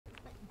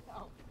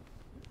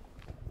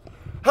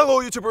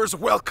Hello YouTubers,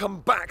 welcome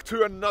back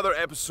to another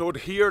episode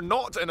here,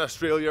 not in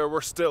Australia,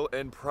 we're still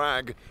in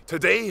Prague.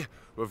 Today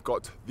we've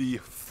got the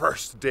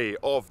first day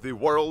of the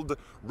World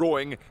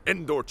Rowing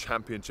Indoor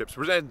Championships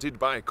presented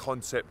by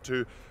Concept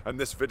 2, and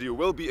this video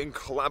will be in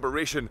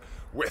collaboration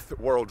with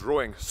World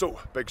Rowing. So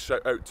big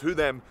shout out to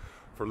them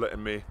for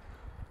letting me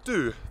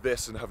do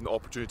this and having the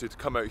opportunity to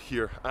come out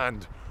here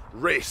and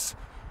race.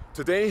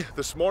 Today,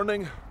 this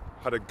morning,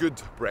 had a good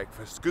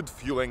breakfast, good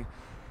fueling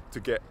to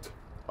get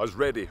us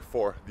ready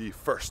for the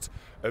first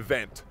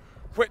event,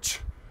 which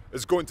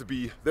is going to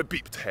be the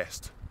beep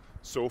test.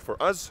 So for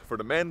us, for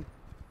the men,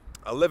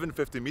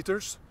 1150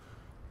 meters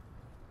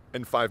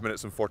in 5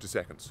 minutes and 40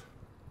 seconds.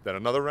 Then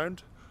another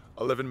round,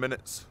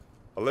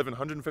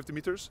 1150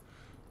 meters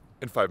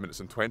in 5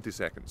 minutes and 20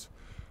 seconds.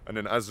 And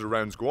then as the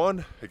rounds go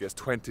on, it gets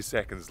 20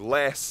 seconds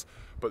less,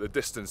 but the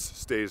distance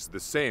stays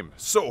the same.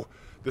 So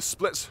the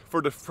splits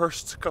for the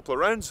first couple of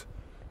rounds,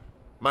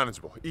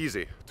 manageable,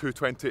 easy,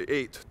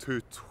 228,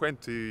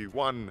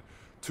 221,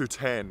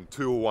 210,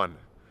 201.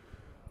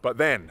 But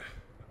then,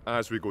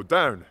 as we go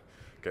down,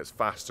 it gets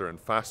faster and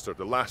faster.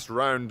 The last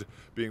round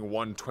being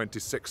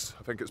 126,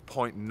 I think it's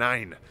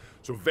 0.9.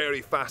 So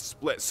very fast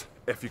splits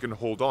if you can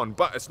hold on.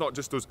 But it's not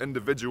just those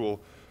individual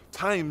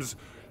times,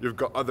 you've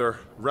got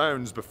other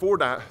rounds before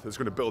that that's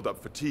going to build up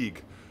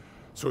fatigue.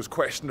 So it's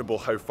questionable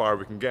how far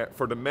we can get.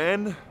 For the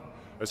men,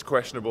 it's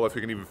questionable if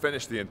we can even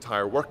finish the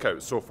entire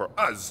workout. So for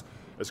us,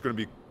 it's going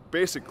to be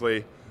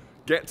basically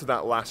get to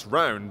that last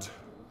round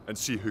and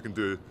see who can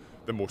do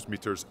the most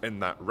meters in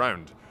that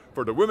round.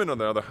 For the women, on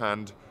the other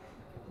hand,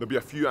 there'll be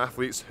a few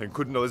athletes,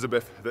 including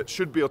Elizabeth, that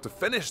should be able to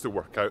finish the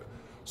workout.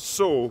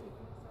 So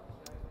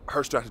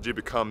her strategy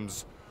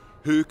becomes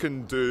who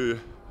can do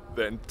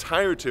the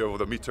entirety of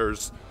the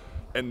meters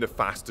in the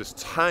fastest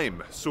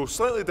time. So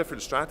slightly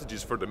different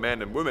strategies for the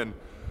men and women.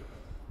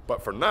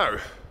 But for now,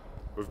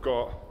 we've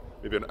got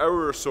maybe an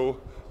hour or so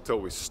till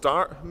we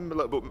start, a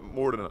little bit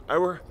more than an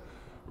hour.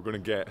 We're going to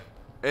get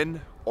in,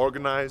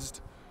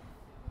 organised,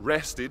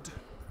 rested,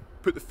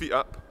 put the feet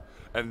up,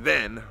 and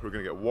then we're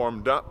going to get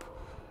warmed up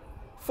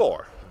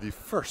for the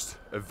first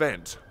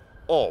event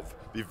of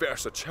the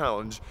Versa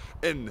Challenge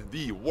in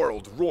the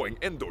World Rowing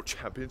Indoor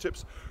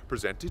Championships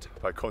presented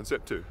by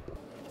Concept 2.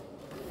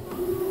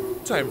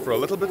 Time for a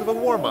little bit of a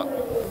warm-up.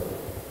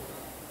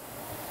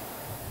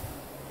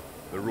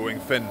 The rowing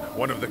Finn,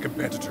 one of the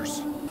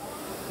competitors.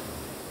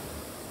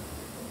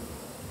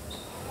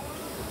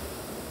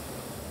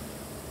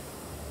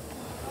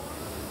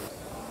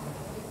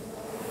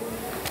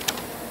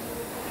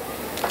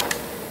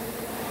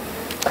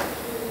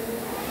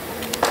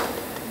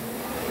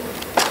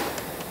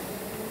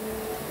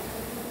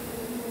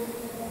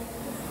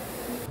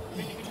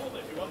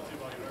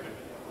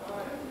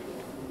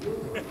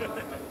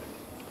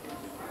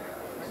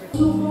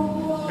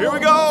 Here we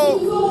go!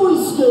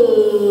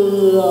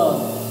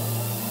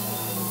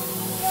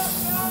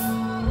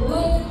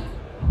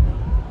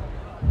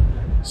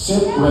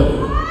 Sit ready.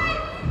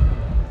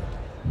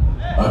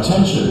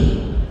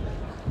 Attention.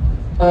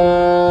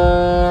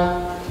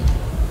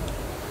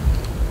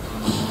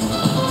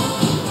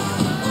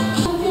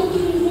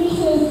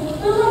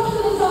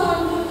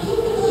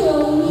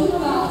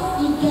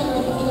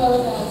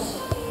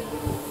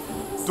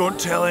 Don't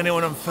tell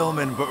anyone I'm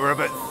filming, but we're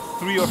about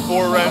 3 or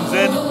 4 rounds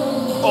in.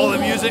 All the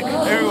music,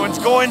 everyone's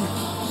going.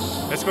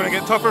 It's going to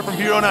get tougher from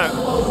here on out.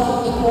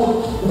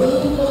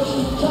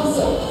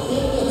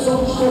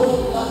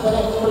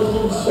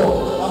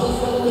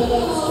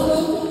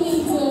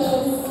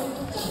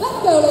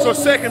 So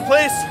second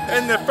place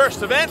in the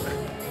first event.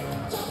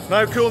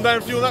 Now cooling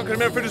down, fueling up, because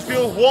remember finish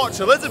fuel,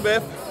 watch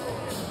Elizabeth.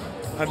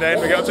 And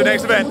then we get up to the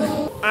next event.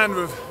 And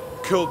we've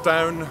cooled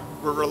down,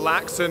 we're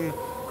relaxing,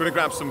 going to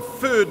grab some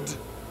food,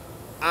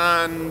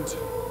 and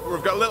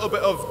we've got a little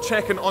bit of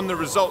checking on the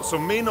results, so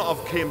may not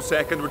have came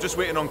second, we're just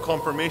waiting on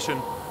confirmation.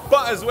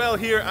 But as well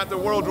here at the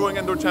World Rowing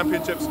Indoor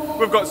Championships,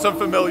 we've got some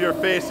familiar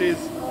faces.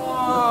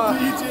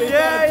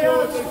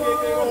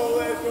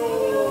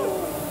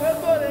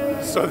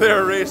 So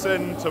they're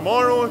racing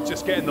tomorrow,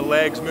 just getting the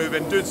legs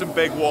moving, doing some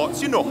big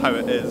watts, you know how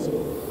it is.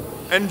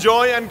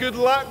 Enjoy and good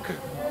luck.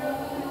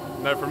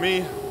 Now for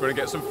me, we're going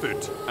to get some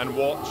food and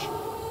watch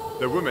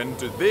the women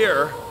do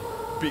their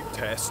beep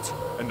test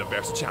in the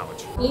Versa Challenge.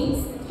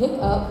 Please pick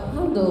up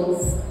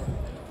handles.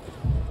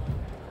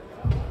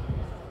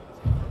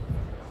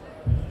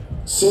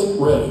 Sit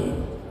ready.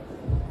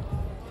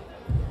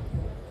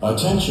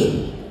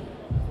 Attention.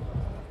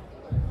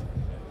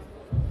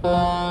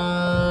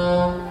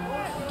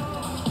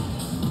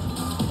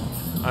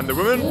 And the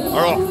women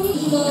are off.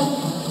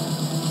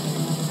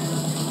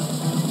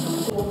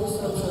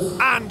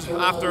 And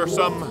after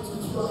some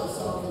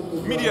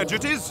media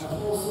duties,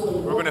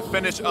 we're going to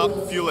finish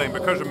up fueling,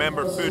 because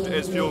remember, food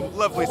is fuel.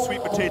 Lovely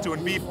sweet potato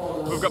and beef.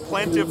 We've got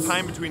plenty of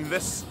time between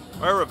this,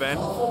 our event,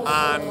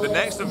 and the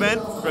next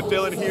event. We've got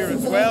Dylan here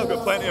as well.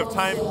 Got plenty of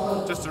time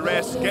just to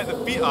rest, get the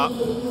feet up.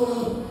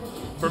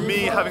 For me,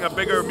 having a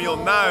bigger meal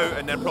now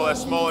and then probably a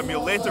smaller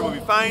meal later will be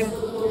fine.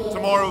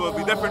 Tomorrow will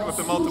be different with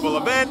the multiple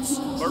events,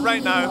 but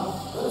right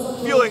now,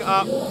 fueling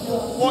up,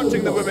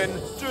 watching the women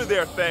do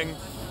their thing,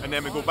 and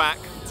then we go back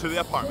to the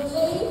apartment.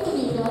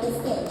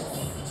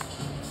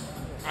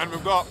 And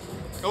we've got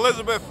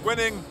Elizabeth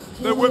winning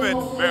the Women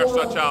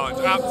Versa Challenge.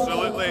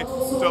 Absolutely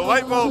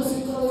delightful.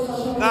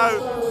 Now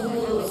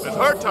it's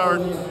her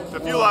turn to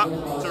fuel up,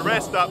 to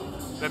rest up,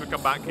 then we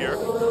come back here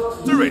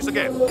to race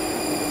again.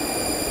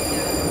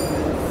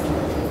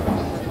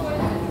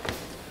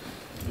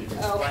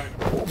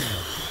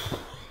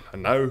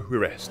 And now we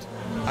rest.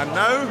 And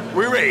now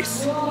we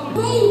race.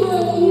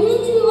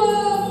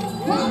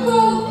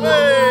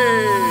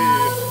 Hey!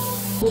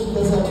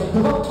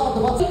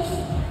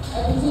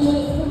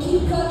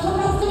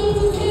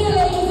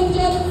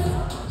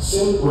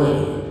 Sit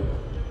ready.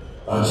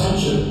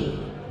 Attention.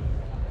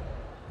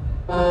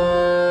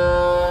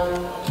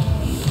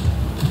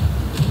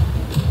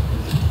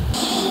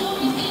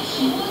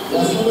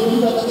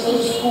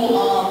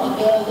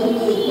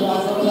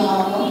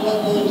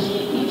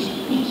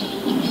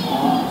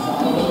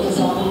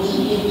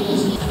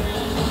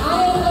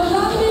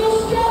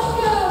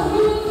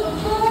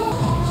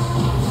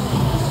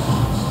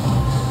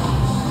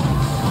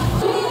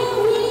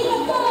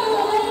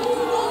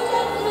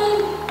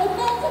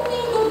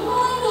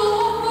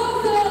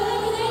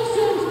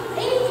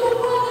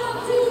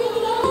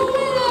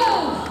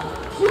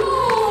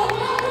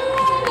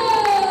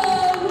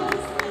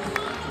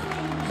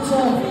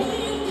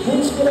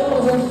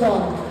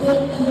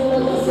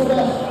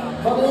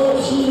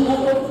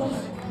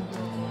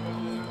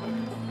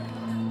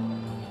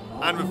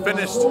 And we've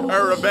finished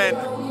our event.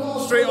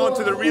 Straight on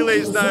to the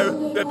relays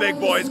now. The big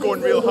boys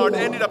going real hard.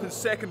 Ended up in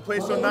second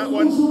place on that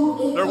one.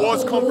 There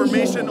was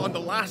confirmation on the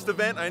last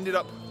event. I ended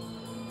up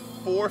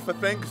fourth, I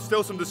think.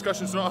 Still some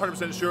discussion, so not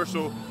 100% sure.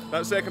 So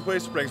that second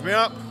place brings me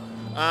up.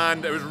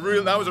 And it was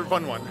that was a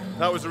fun one.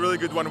 That was a really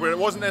good one where it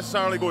wasn't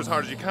necessarily go as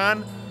hard as you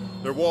can.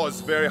 There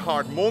was very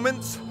hard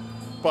moments,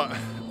 but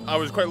I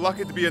was quite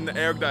lucky to be in the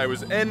erg that I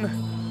was in.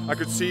 I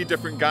could see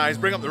different guys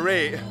bring up the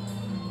rate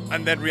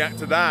and then react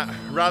to that.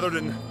 Rather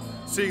than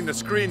seeing the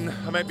screen,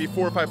 I might be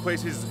 4 or 5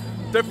 places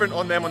different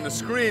on them on the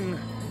screen.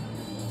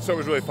 So it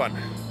was really fun.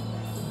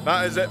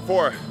 That is it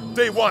for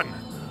day 1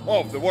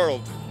 of the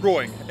World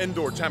Rowing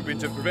Indoor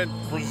Championship event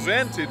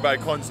presented by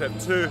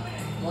Concept 2.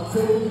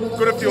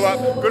 Gonna fuel up,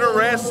 gonna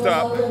rest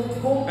up,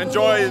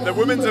 enjoy the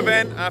women's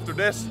event after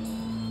this,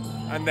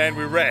 and then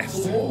we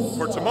rest.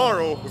 For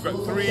tomorrow, we've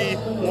got 3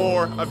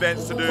 more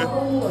events to do,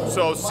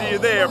 so I'll see you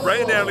there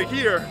bright and early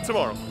here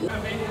tomorrow.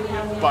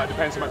 But it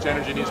depends how much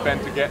energy you need to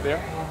spend to get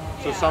there.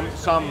 So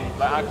some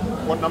like,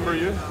 what number are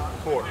you?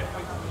 4.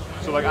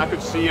 So like I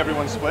could see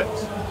everyone split.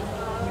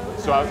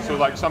 So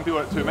like some people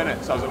are at 2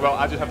 minutes. I was like, well,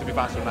 I just have to be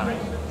faster than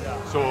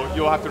that. So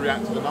you'll have to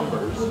react to the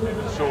numbers.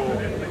 So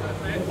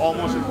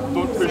almost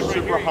don't push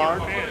super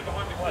hard,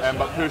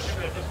 but push,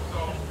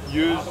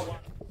 use.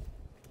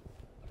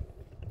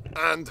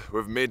 And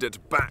we've made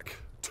it back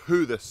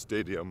to the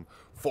stadium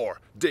for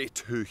day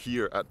 2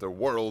 here at the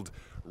World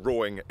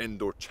Rowing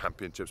Indoor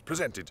Championships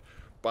presented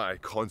by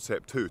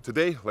Concept 2.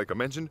 Today, like I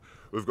mentioned,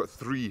 we've got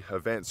 3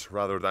 events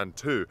rather than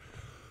 2.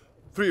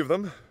 3 of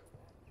them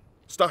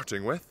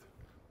starting with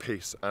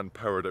pace and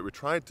power that we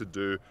tried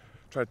to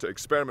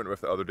experiment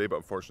with the other day, but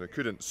unfortunately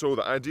couldn't. So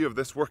the idea of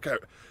this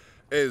workout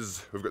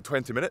is we've got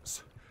 20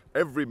 minutes.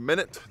 Every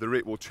minute the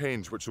rate will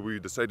change, which will be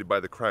decided by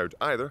the crowd.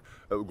 Either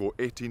it will go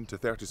 18 to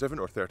 37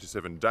 or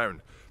 37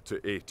 down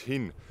to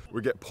 18.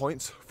 We get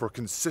points for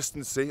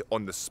consistency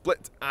on the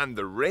split and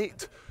the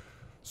rate.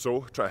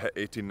 So try to hit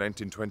 18,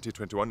 19, 20,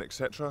 21,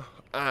 etc.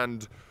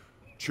 And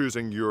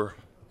choosing your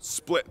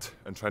split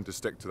and trying to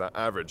stick to that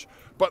average.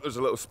 But there's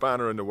a little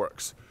spanner in the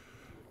works.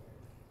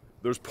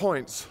 There's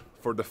points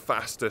for the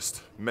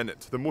fastest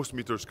minute, the most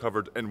meters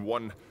covered in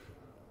 1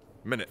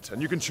 minute.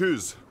 And you can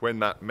choose when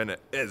that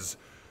minute is.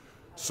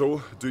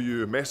 So do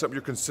you mess up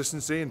your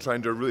consistency and try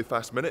and do a really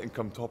fast minute and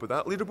come top of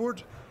that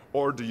leaderboard?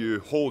 Or do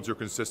you hold your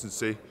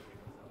consistency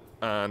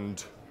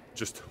and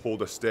just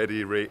hold a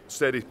steady rate,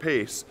 steady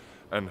pace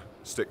and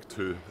stick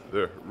to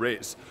the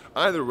race?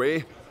 Either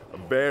way, a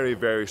very,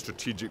 very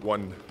strategic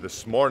one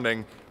this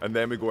morning. And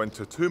then we go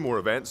into 2 more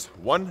events.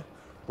 One,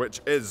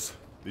 which is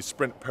the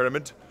sprint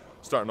pyramid,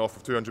 starting off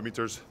with 200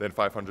 meters, then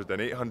 500,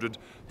 then 800.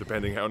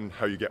 Depending on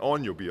how you get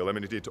on, you'll be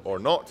eliminated or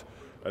not.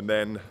 And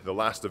then the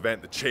last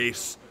event, the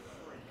chase,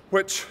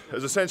 which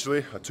is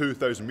essentially a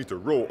 2,000 meter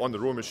row on the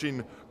row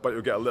machine, but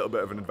you'll get a little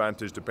bit of an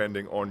advantage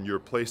depending on your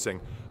placing.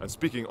 And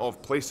speaking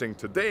of placing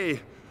today,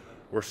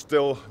 we're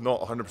still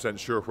not 100%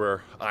 sure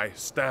where I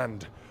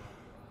stand.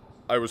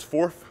 I was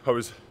 4th, I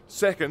was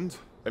 2nd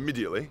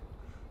immediately,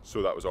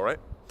 so that was all right.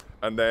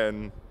 And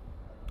then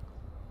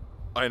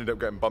I ended up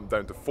getting bumped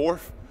down to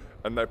 4th,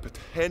 and now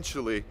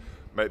potentially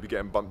might be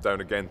getting bumped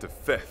down again to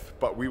 5th,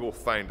 but we will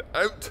find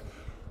out.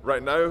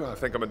 Right now, I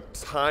think I'm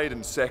tied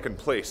in 2nd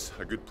place,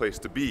 a good place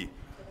to be.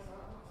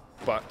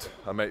 But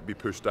I might be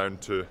pushed down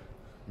to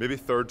maybe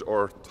 3rd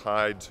or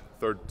tied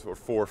 3rd or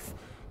 4th,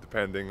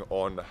 depending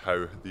on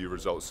how the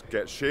results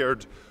get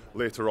shared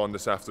later on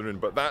this afternoon.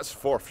 But that's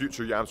for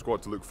future Yam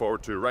Squad to look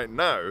forward to. Right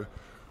now,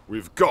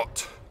 we've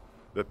got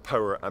the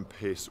power and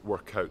pace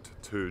workout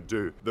to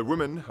do. The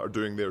women are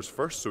doing theirs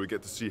first, so we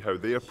get to see how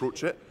they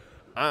approach it.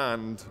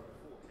 And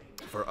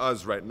for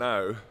us right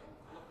now,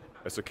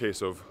 it's a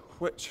case of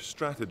which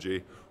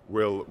strategy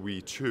will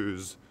we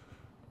choose.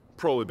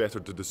 Probably better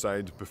to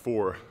decide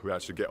before we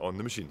actually get on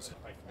the machines.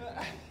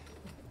 There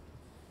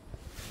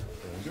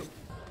we go.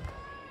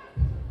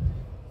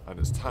 And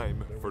it's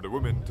time for the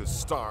women to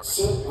start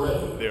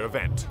their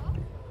event.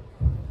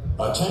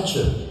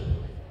 Attention.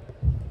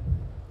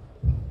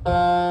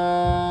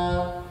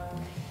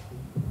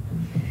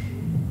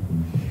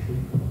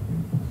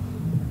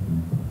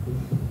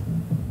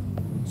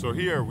 So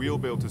here we'll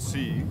be able to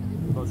see,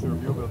 not sure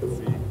if you'll be able to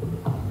see,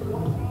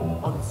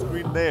 on the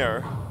screen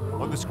there,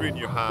 on the screen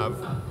you have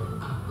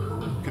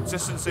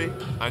consistency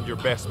and your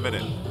best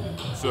minute.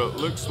 So it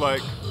looks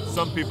like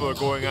some people are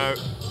going out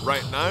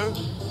right now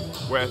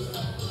with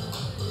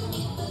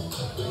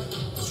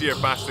to see how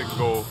fast they can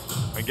go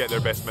and get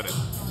their best minute.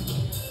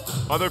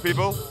 Other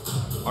people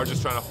are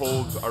just trying to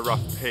hold a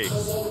rough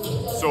pace.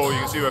 So you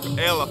can see with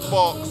Ella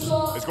Fox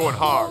is going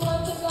hard.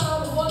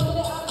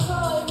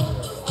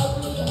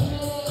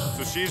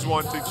 So she's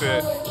wanting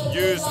to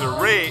use the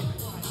rate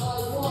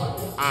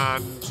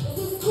and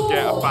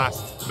get a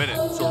fast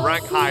minute. So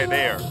rank high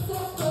there.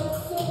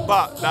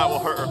 But that will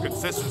hurt her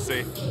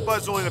consistency, but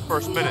it's only the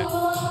first minute.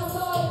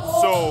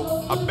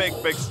 So a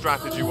big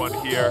strategy one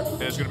here,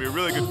 and it's going to be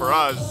really good for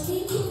us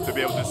to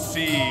be able to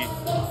see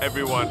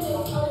everyone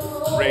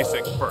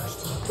racing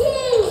first. 2,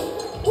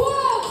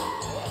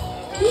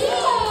 1,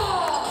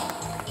 yeah!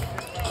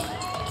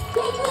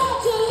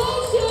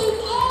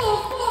 Congratulations, Ella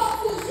Fox!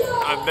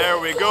 And there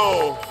we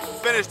go,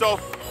 finished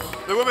off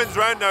the women's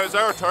round. Now it's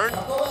our turn,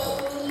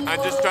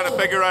 and just trying to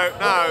figure out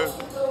now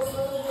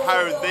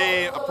how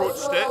they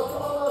approached it,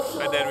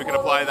 and then we can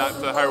apply that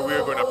to how we're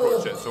going to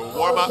approach it. So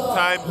warm up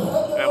time,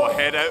 and then we'll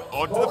head out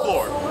onto the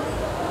floor.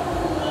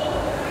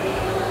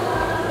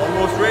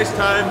 Almost race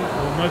time.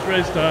 Almost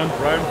race time.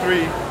 Round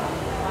 3.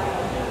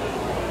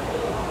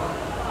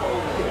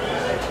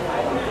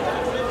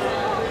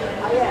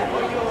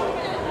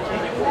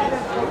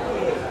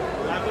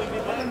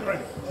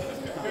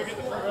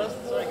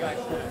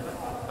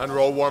 And we're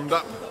all warmed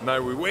up.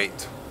 Now we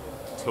wait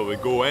till we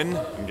go in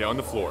and get on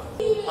the floor.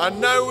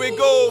 And now we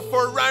go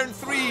for round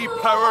 3,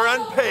 power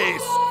and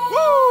pace.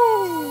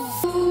 Woo!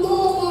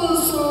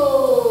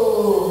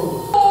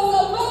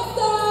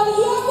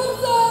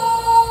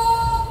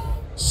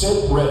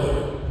 Sit ready.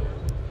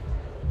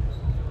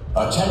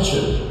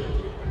 Attention.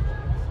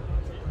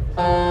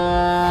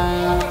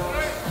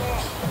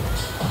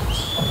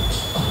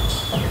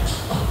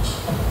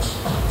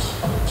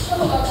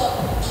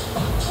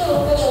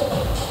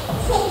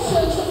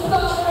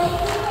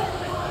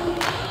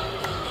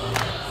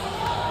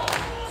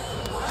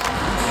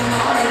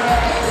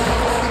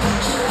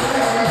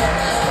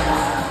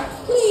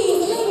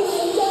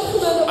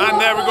 And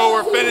there we go,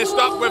 we're finished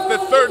up with the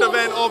third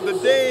event of the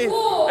day.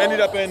 Ended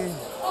up in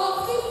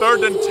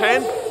 3rd and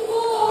 10th.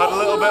 Had a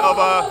little bit of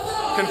a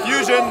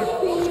confusion,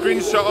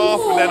 screen shut off,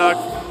 and then I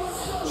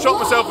shot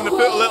myself in the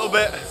foot a little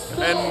bit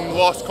and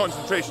lost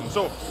concentration.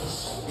 So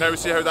now we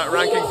see how that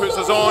ranking puts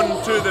us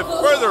on to the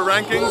further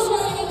rankings.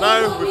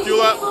 Now we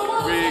fuel up,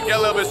 we get a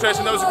little bit of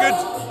stretching. That was a good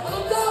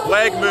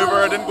leg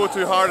mover. I didn't go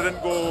too hard, I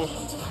didn't go.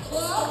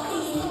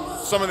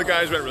 Some of the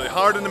guys went really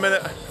hard in a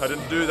minute. I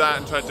didn't do that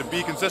and tried to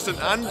be consistent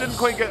and didn't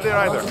quite get there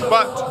either.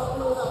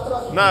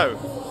 But now,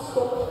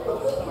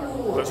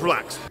 let's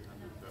relax.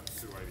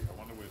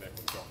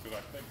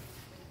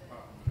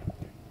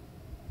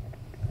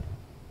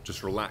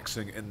 Just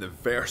relaxing in the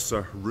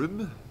Versa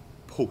room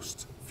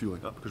post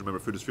fueling up, because remember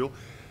food is fuel,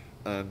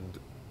 and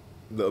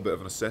a little bit of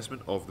an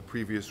assessment of the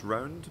previous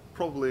round.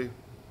 Probably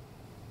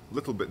a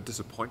little bit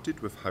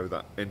disappointed with how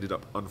that ended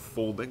up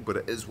unfolding, but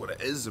it is what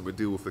it is and we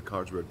deal with the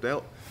cards we're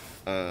dealt.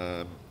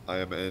 I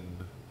am in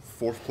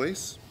 4th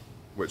place,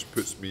 which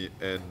puts me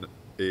in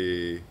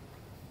a...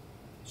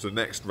 So the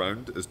next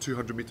round is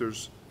 200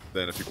 meters,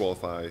 then if you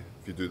qualify,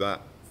 if you do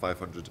that,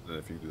 500, and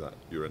if you do that,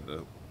 you're in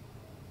the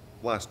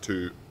last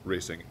 2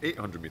 racing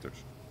 800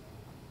 meters.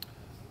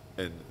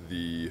 In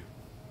the...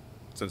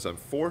 Since I'm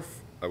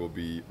 4th, I will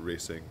be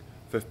racing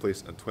 5th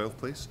place and 12th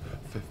place.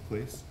 5th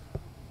place,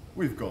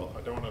 we've got...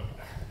 I don't want to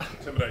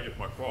intimidate you with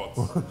my quads.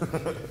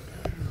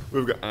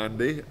 We've got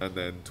Andy, and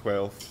then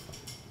 12th.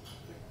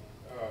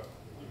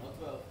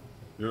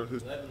 You're not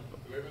who's? 11.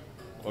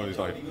 Oh, he's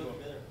like...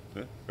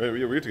 Yeah?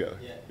 We're together?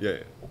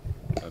 Yeah.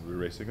 And we're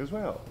racing as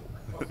well.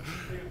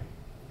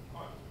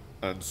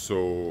 And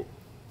so,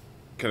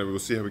 kind of, we'll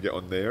see how we get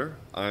on there.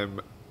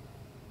 I'm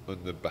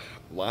on the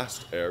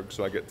last erg,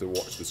 so I get to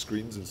watch the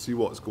screens and see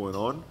what's going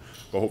on.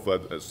 But hopefully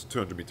it's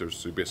 200 meters,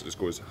 so you basically just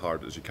go as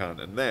hard as you can.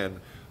 And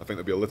then, I think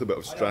there'll be a little bit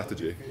of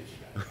strategy.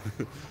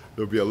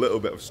 There'll be a little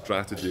bit of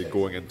strategy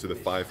going into the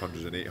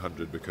 500 and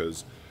 800,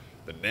 because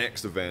the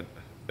next event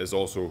is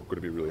also going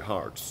to be really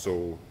hard.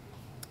 So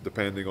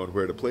depending on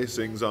where the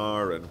placings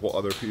are and what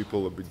other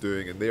people will be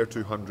doing in their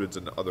 200s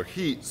and other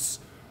heats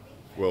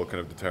will kind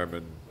of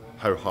determine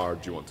how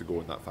hard you want to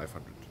go in that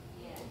 500.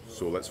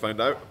 So let's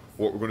find out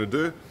what we're going to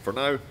do for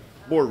now,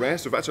 more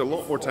rest. We've actually a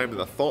lot more time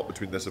than I thought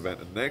between this event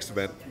and the next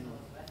event.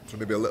 So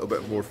maybe a little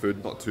bit more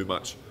food, not too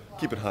much,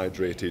 keep it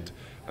hydrated,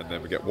 and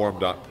then we get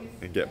warmed up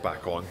and get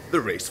back on the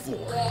race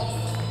floor.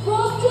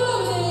 From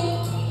Germany,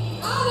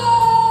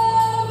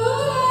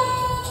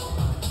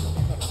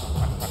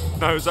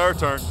 Now it's our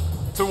turn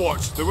to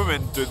watch the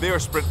women do their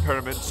sprint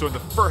pyramid. So in the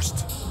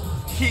first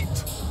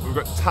heat, we've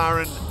got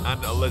Taryn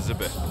and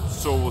Elizabeth.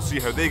 So we'll see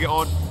how they get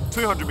on.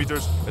 200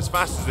 meters as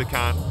fast as they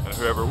can, and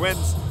whoever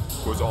wins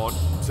goes on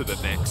to the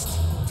next,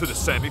 to the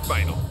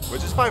semi-final,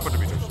 which is 500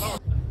 meters.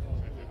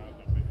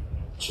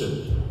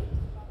 Two.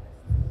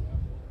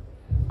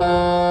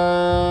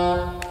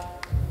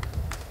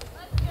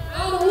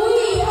 and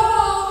we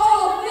are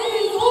all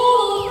finished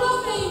all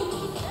nothing.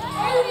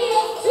 Only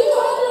a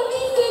 200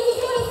 meters is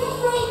going to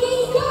separate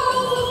these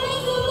girls.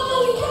 The rest of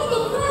them get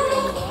the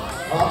first.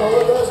 A tohle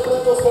je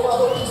sprint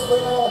stovádový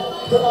stejné,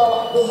 která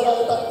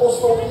vyhraje, tak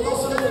postoupí do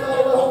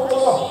semifinálového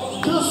kola.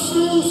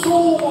 Těsný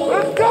souboj!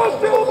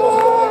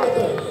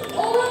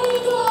 Already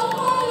to a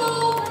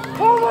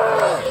final.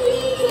 50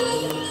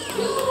 meters.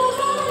 Silver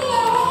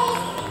barrier.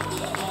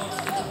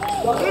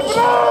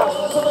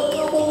 Elizabeth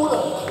Gilmour,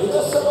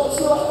 jde se do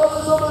cíle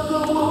Elizabeth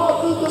Gilmour,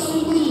 hlavní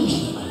těsný blíž.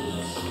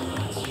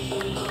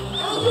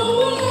 And the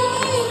winner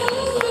is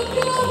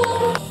Elizabeth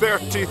Gilmour.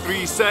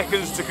 33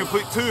 seconds to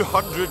complete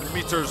 200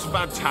 meters.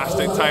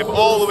 Fantastic time,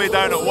 all the way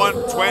down at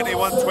 1:20,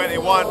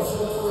 1:21.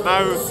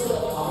 Now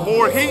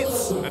more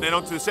heats, and then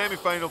on to the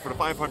semi-final for the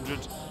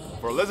 500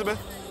 for Elizabeth,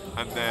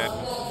 and then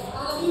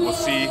we'll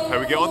see how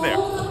we get on there.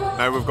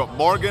 Now we've got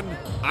Morgan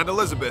and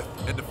Elizabeth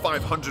in the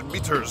 500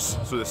 meters,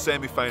 so the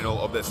semi-final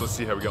of this. Let's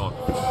see how we get on.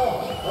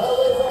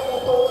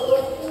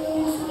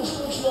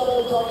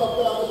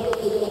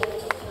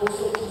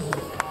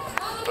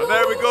 And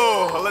there we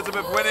go,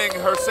 Elizabeth winning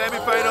her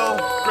semi-final.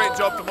 Great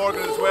job to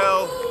Morgan as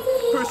well,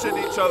 pushing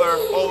each other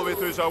all the way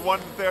through. So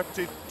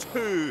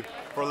 1:32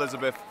 for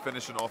Elizabeth,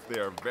 finishing off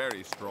there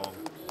very strong.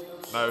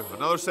 Now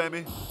another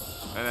semi,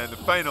 and then the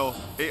final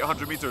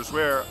 800 meters,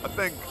 where I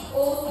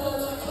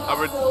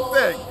would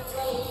think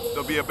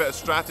there'll be a bit of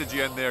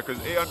strategy in there, because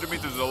 800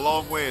 meters is a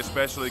long way,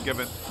 especially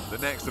given the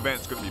next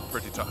event's going to be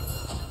pretty tough.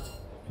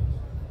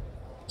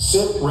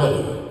 Sit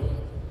ready.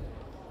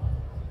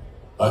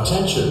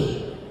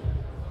 Attention.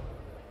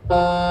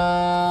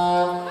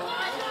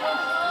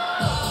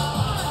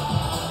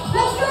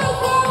 Let's go,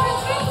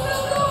 Forrest. Make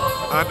some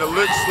noise. And it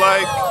looks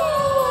like,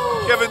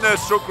 given the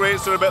stroke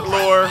rates are a bit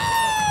lower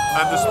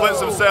and the splits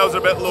themselves are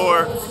a bit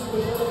lower,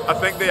 I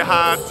think they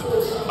had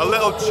a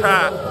little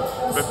chat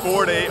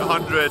before the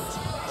 800,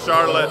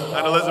 Charlotte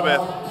and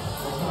Elizabeth,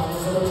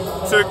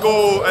 to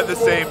go at the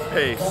same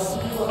pace.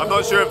 I'm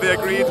not sure if they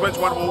agreed which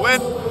one will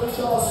win,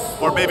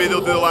 or maybe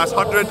they'll do the last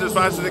 100 as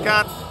fast as they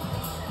can,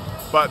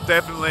 but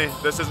definitely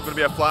this isn't going to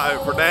be a flat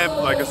out for them.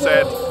 Like I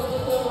said,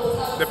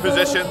 the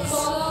positions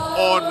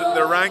on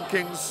the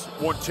rankings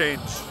won't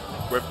change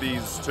with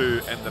these two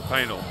in the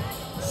final.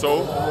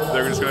 So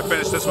they're just going to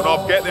finish this one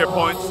off, get their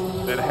points,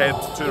 then head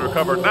to the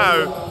recover.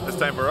 Now it's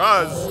time for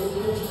us.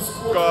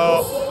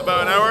 Got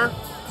about an hour,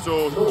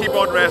 so keep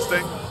on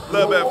resting, a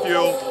little bit of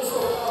fuel,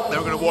 then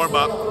we're going to warm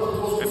up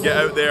and get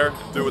out there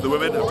and do what the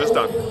women have just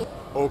done.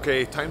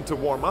 Okay, time to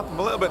warm up. I'm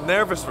a little bit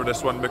nervous for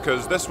this one,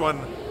 because this one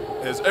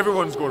is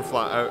everyone's going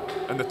flat out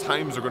and the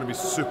times are going to be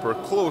super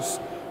close,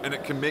 and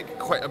it can make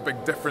quite a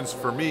big difference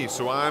for me.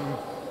 So I'm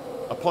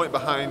a point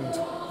behind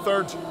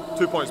third,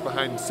 2 points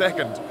behind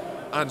second,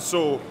 and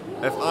so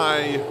if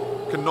I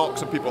can knock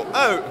some people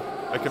out,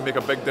 I can make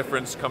a big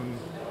difference come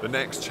the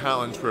next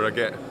challenge where I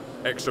get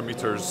extra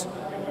meters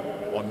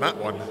on that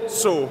one.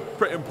 So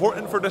pretty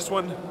important for this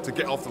one to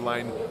get off the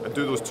line and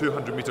do those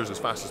 200 meters as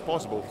fast as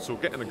possible. So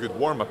getting a good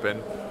warm up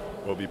in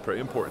will be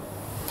pretty important.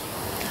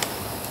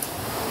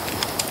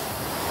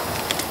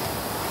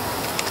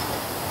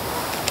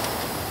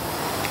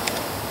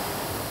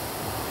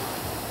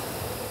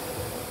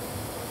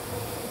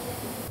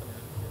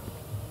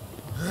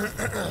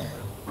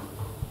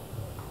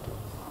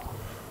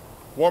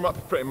 Warm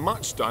up pretty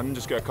much done,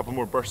 just get a couple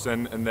more bursts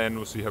in and then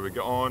we'll see how we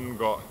get on.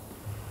 Got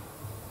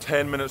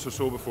 10 minutes or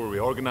so before we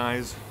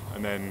organise,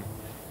 and then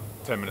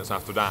 10 minutes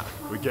after that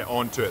we get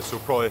on to it. So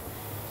probably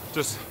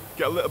just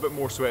get a little bit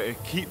more sweaty,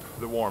 keep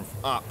the warmth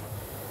up,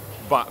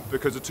 but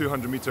because the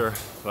 200 meter,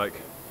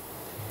 like,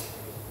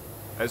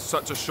 it's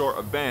such a short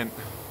event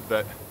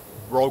that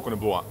we're all going to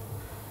blow up,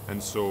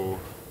 and so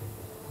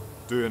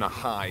doing a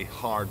high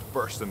hard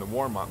burst in the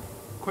warm up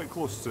quite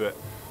close to it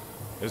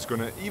is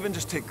going to even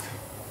just take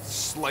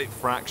slight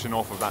fraction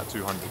off of that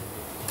 200.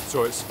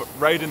 So it's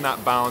right in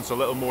that balance, a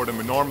little more than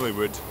we normally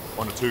would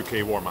on a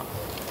 2K warm-up.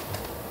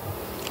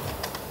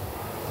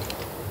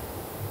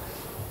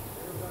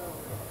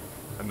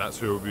 And that's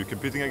who we'll be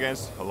competing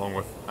against, along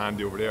with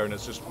Andy over there, and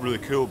it's just really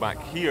cool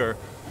back here.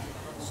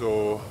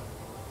 So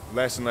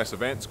less and less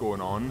events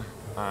going on,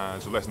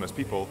 so less and less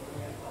people,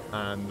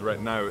 and right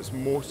now it's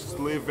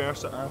mostly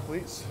Versa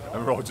athletes,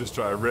 and we're all just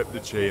trying to rip the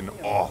chain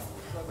off,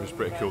 which is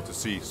pretty cool to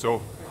see.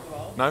 So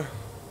now,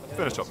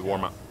 finish up the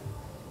warm-up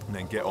and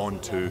then get on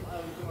to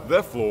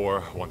the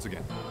floor once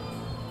again.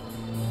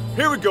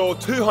 Here we go,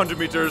 200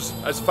 meters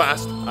as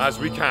fast as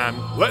we can.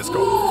 Let's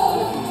go.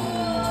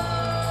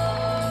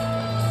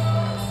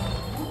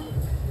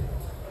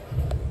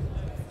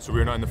 So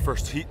we're now in the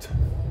first heat.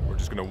 We're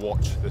just gonna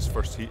watch this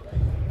first heat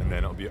and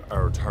then it'll be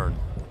our turn.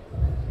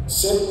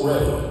 Sit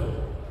ready.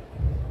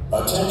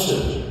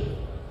 Attention.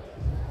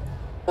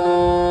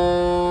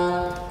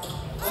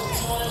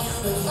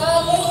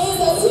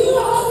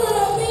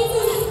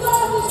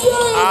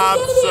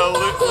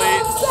 Absolutely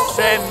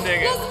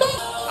sending it.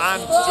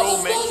 And Joel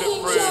makes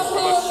it through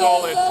with a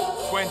solid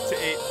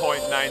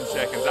 28.9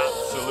 seconds.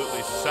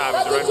 Absolutely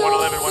savage. Around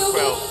 111,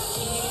 112.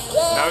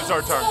 Now it's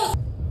our turn.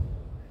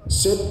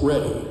 Sit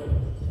ready.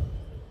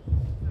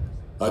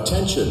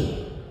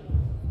 Attention.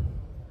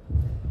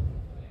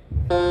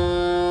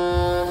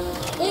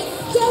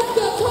 It's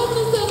Jessica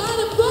Tomlinson out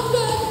of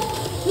Buchan.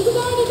 This is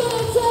only going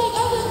to take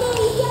under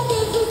 30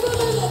 seconds for some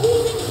of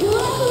these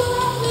incredible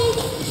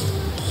athletes.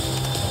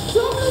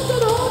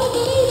 Tomlinson holding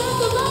the lead at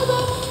the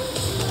moment.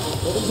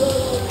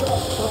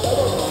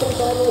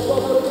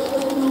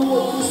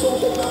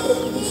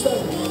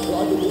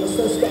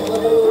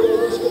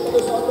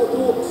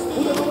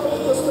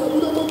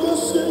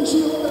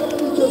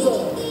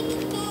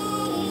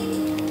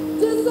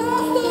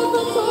 Disaster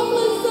for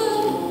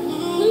Tomlinson,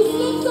 who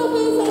slips off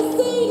his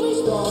seat.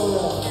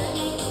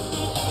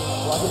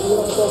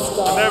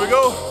 And there we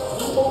go.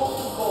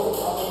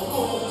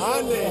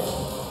 Andy.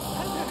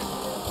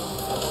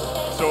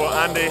 So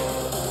Andy,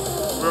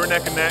 we were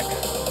neck and neck.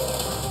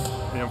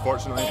 He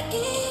unfortunately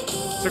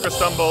took a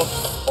stumble,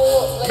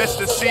 missed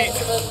his seat,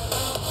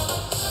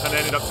 and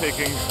ended up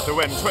taking the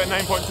win.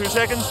 29.2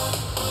 seconds.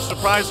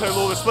 Surprised how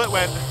low the split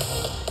went.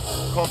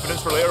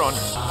 Confidence for later on.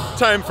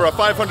 Time for a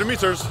 500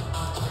 meters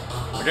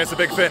against the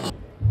Big Finn.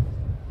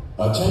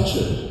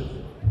 Attention.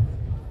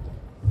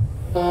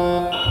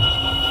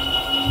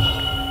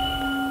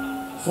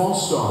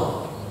 False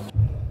start.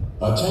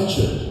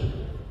 Attention.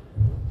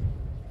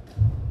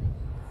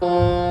 Here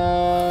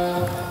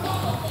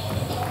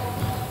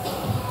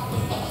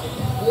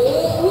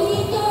we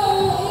go.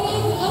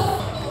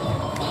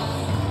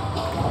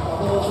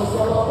 It is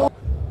up.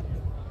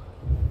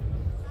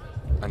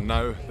 And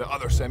now the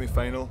other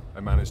semi-final, I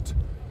managed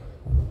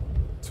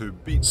to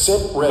beat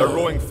Sit the ready.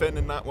 rowing Finn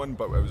in that one,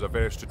 but it was a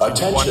very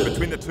strategic one Attention.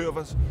 between the two of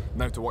us.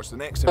 Now to watch the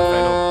next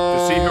semi-final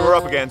to see who we're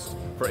up against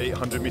for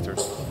 800 meters.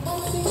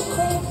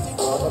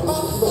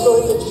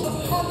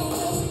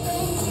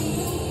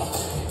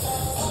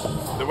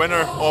 The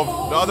winner of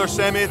the other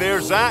semi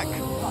there, Zach,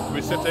 will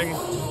be sitting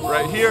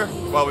right here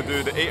while we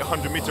do the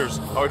 800 meters.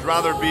 I would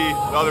rather be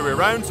the other way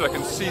around so I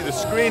can see the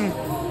screen.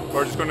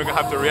 We're just going to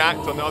have to react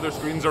on the other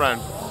screens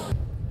around.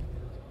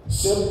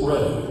 Sit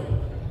ready.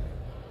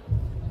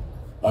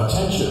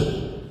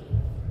 Attention.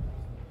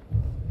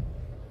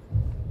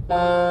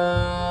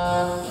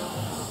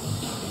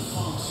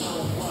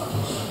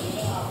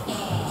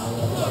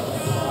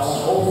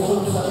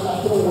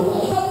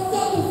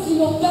 Seconds to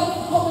your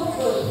best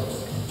commentary.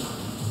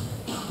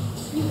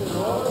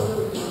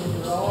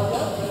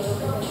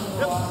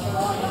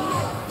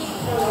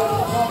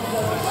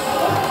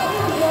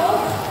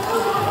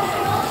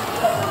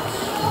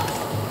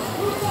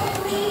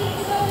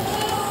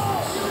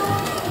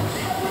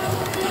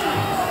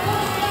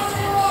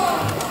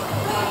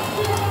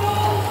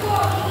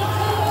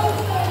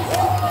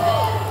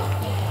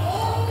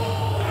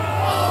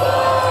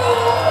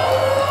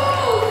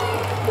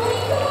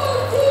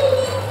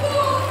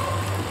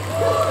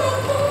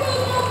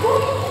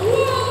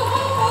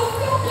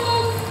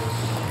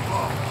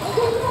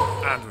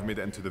 And we've made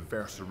it into the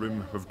Versa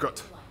room. We've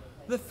got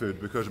the food,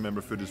 because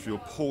remember, food is fuel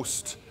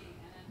post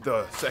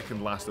the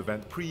second last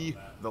event, pre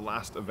the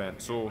last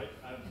event. So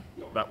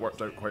that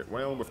worked out quite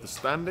well with the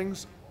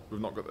standings. We've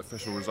not got the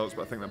official results,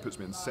 but I think that puts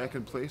me in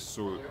second place.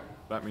 So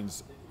that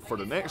means for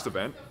the next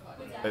event,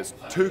 it's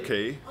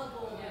 2K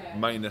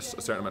minus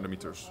a certain amount of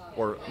meters,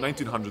 or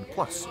 1900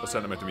 plus a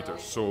certain amount of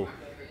meters. So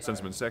since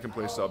I'm in second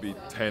place, that'll be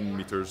 10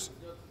 meters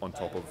on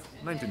top of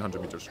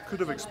 1900 meters. Could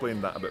have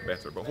explained that a bit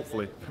better, but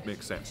hopefully it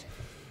makes sense.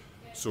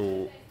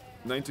 So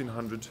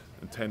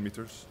 1910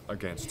 meters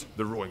against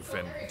the rowing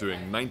Finn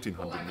doing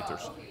 1900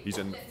 meters. He's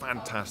in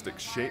fantastic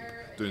shape,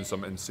 doing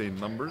some insane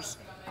numbers.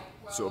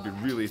 So it'll be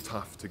really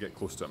tough to get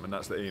close to him, and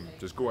that's the aim.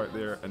 Just go out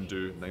there and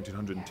do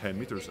 1910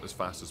 meters as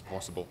fast as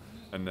possible,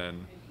 and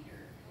then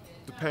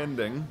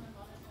depending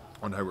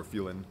on how we're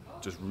feeling,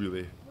 just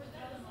really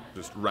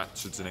just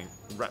ratcheting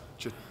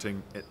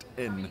it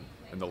in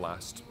the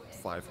last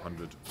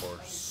 500 or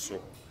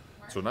so.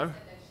 So now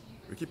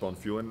we keep on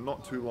fueling,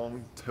 not too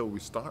long till we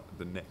start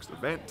the next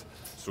event,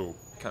 so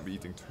can't be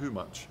eating too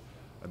much,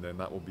 and then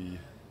that will be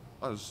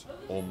us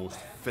almost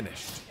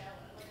finished.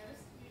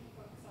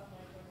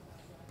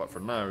 But for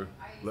now,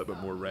 a little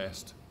bit more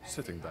rest,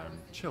 sitting down,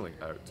 chilling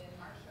out,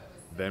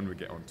 then we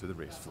get onto the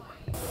race floor.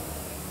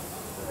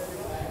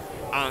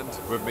 And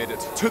we've made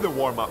it to the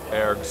warm-up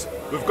ergs.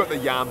 We've got the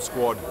Yam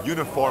Squad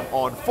uniform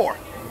on for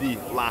the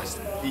last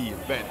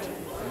event.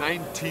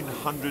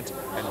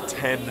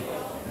 1910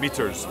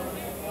 meters.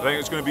 I think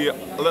it's going to be a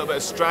little bit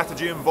of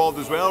strategy involved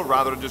as well,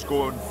 rather than just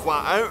going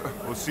flat out.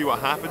 We'll see what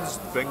happens.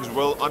 Things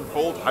will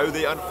unfold, how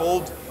they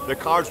unfold. The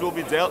cards will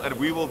be dealt, and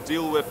we will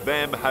deal with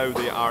them how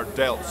they are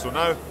dealt. So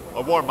now,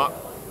 a warm-up,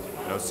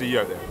 and I'll see you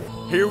out there.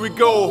 Here we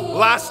go,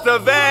 last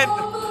event,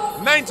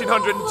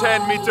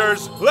 1910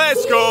 meters,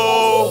 let's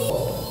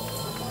go!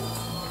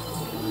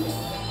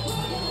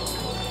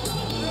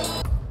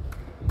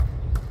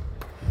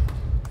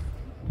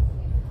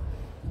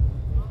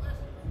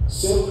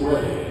 Sit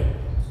ready.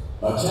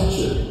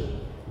 Attention.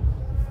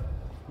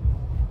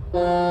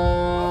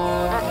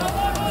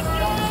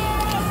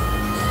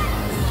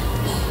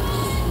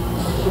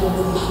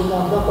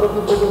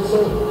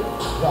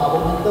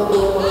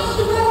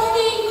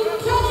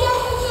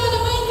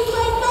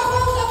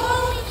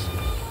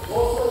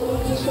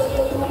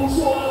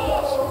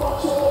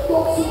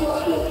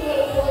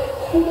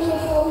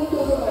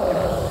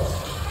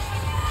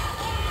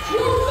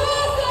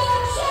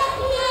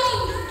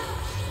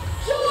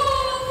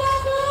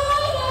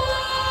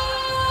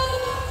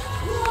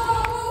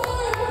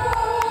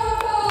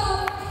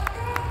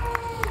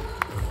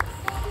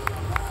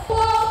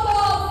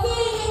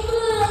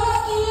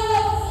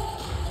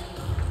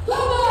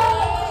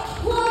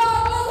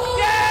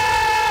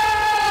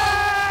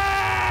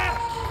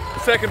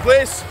 Second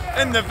place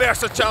in the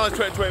Versa Challenge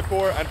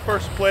 2024 and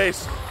first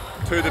place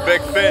to the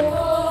Big Fin. Here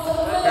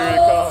we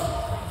come.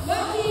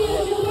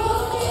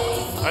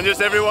 And just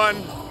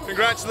everyone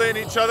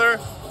congratulating each other.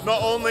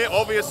 Not only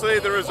obviously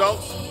the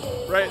results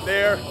right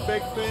there,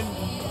 Big Fin,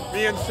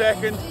 me in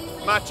second,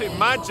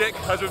 Magic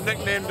as we've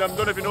nicknamed him,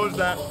 don't know if he knows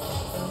that,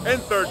 in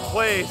third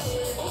place.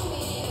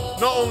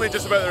 Not only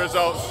just about the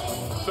results,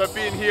 so I've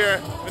been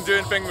here and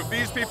doing things with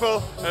these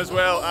people as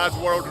well as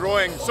World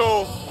Rowing.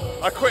 So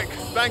a quick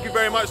thank you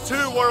very much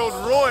to World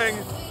Rowing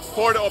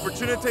for the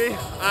opportunity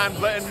and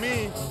letting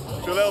me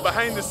do a little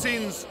behind the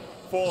scenes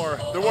for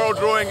the World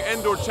Rowing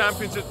Indoor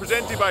Championships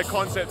presented by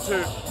Concept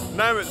 2.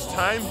 Now it's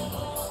time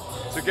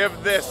to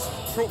give this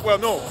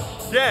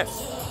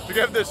to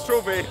give this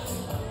trophy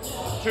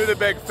to the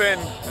Big Fin,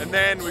 and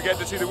then we get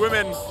to see the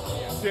women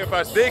see how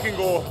fast they can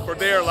go for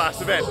their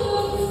last event.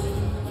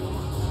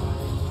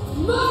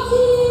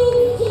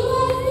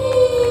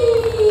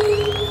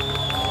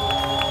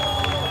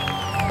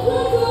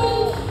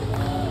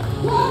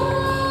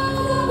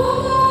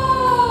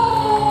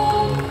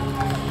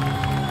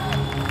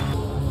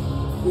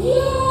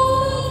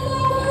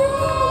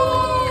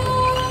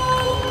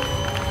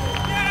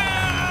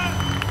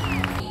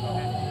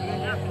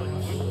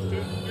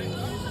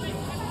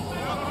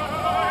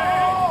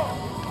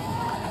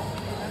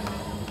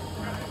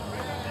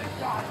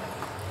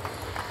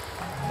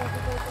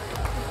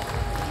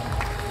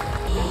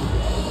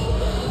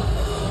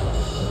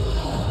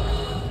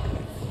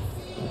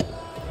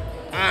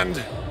 And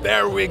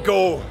there we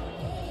go.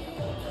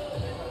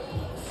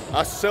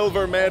 A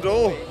silver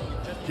medal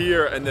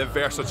here in the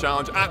Versa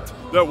Challenge at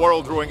the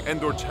World Rowing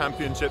Indoor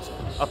Championships.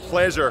 A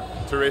pleasure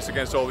to race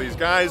against all these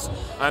guys,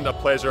 and a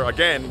pleasure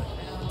again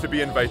to be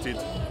invited,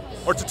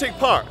 or to take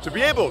part, to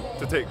be able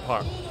to take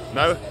part.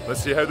 Now,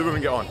 let's see how the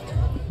women get on.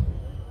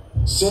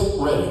 Sit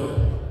ready.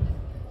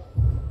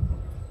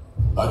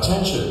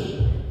 Attention.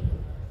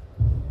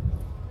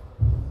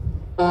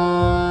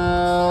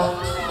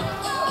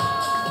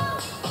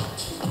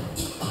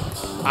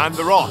 And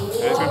they're off.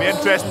 It's going to be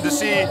interesting to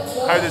see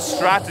how this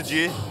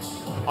strategy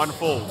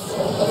unfolds.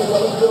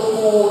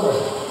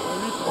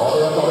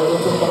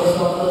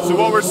 So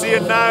what we're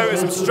seeing now is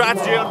some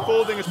strategy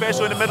unfolding,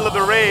 especially in the middle of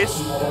the race.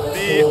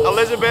 The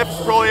Elizabeth's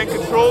probably in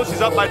control.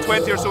 She's up by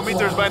 20 or so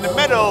meters, but in the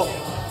middle,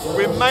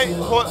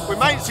 what we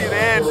might see at the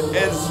end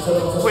is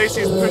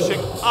places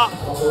pushing up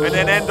and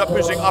then end up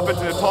pushing up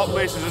into the top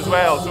places as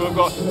well. So we've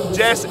got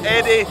Jess,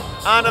 Eddie,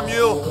 Anna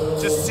Mule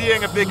just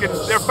seeing if they can,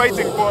 they're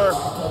fighting for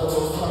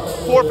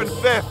 4th and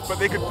 5th, but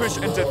they could push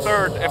into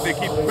 3rd if they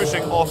keep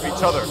pushing off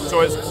each other.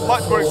 So it's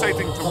much more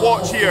exciting to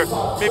watch here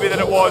maybe than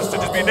it was to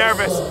just be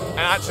nervous and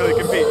actually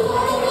compete.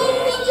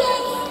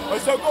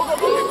 So go, go,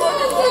 go, go,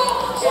 go,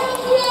 go.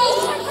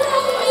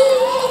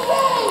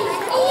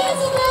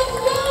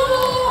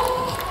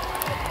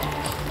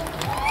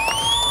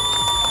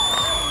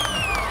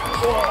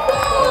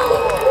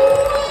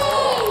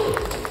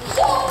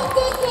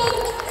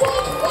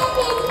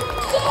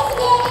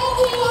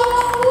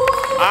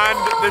 And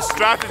the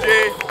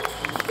strategy,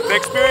 the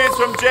experience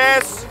from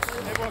Jess,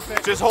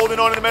 just holding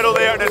on in the middle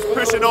there and it's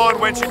pushing on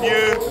when she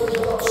knew.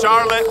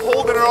 Charlotte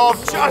holding her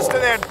off just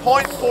at the end,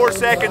 0.4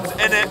 seconds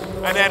in it,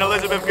 and then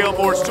Elizabeth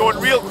Gilmore's showing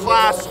real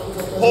class,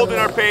 holding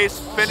her pace,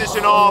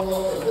 finishing off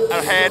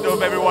ahead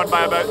of everyone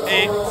by about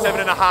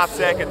 7.5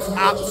 seconds.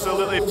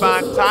 Absolutely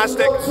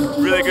fantastic,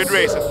 really good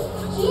racing.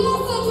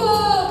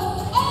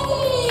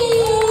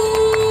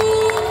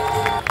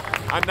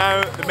 And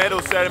now the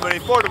medal ceremony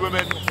for the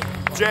women.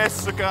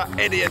 Jessica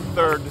Eddy in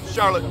 3rd,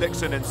 Charlotte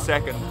Dixon in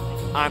 2nd,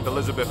 and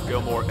Elizabeth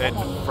Gilmore in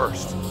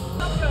 1st.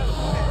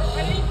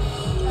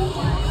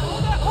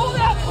 Hold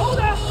up, hold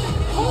up,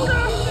 hold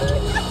up.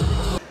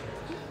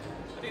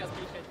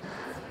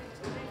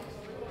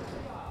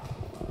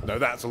 Now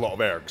that's a lot of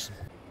ergs.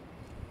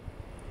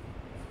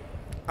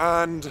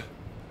 And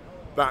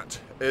that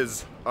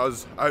is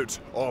us out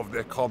of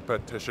the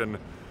competition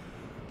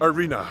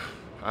arena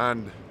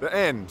and the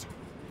end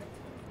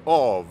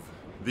of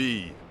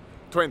the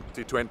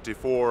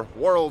 2024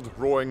 World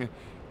Rowing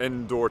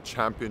Indoor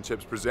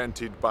Championships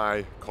presented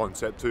by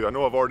Concept 2. I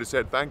know I've already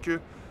said thank you,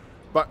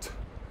 but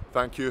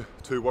thank you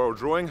to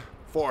World Rowing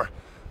for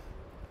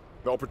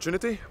the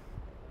opportunity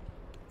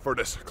for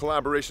this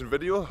collaboration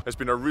video. It's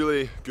been a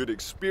really good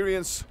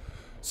experience,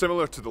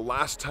 similar to the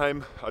last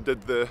time I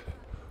did the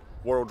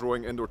World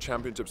Rowing Indoor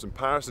Championships in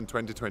Paris in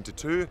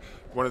 2022.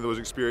 One of those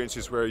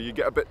experiences where you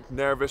get a bit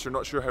nervous, you're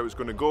not sure how it's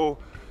going to go,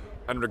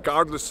 and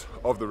regardless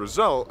of the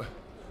result,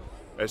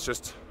 it's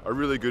just a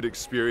really good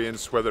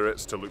experience, whether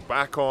it's to look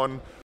back on.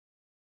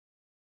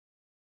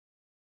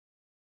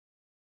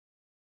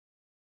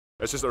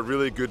 It's just a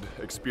really good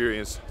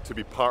experience to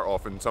be part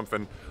of and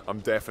something I'm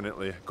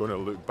definitely going to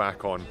look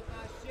back on.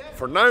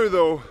 For now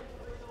though,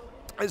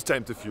 it's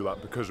time to fuel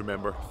up, because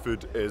remember,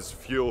 food is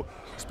fuel,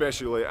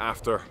 especially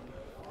after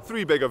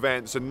 3 big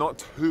events and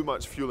not too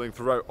much fueling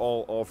throughout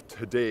all of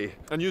today.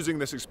 And using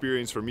this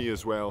experience for me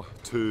as well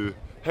to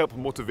help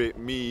motivate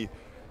me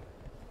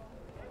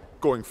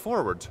going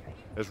forward.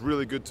 It's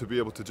really good to be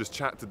able to just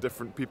chat to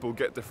different people,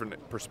 get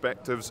different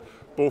perspectives,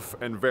 both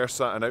in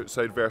Versa and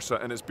outside Versa,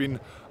 and it's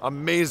been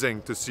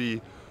amazing to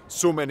see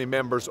so many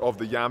members of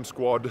the YAM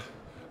squad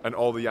and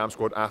all the YAM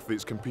squad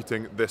athletes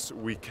competing this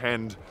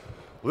weekend.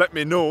 Let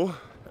me know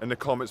in the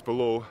comments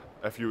below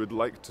if you would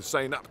like to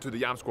sign up to the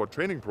YAM squad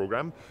training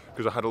program,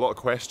 because I had a lot of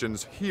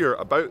questions here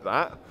about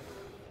that,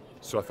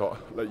 so I thought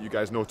I'd let you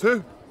guys know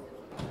too.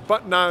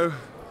 But now,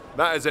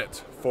 that is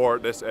it for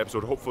this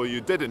episode. Hopefully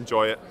you did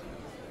enjoy it.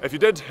 If you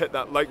did, hit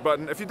that like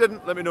button. If you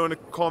didn't, let me know in the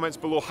comments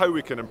below how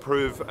we can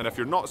improve, and if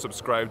you're not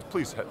subscribed,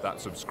 please hit that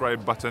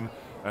subscribe button,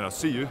 and I'll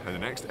see you in the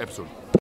next episode.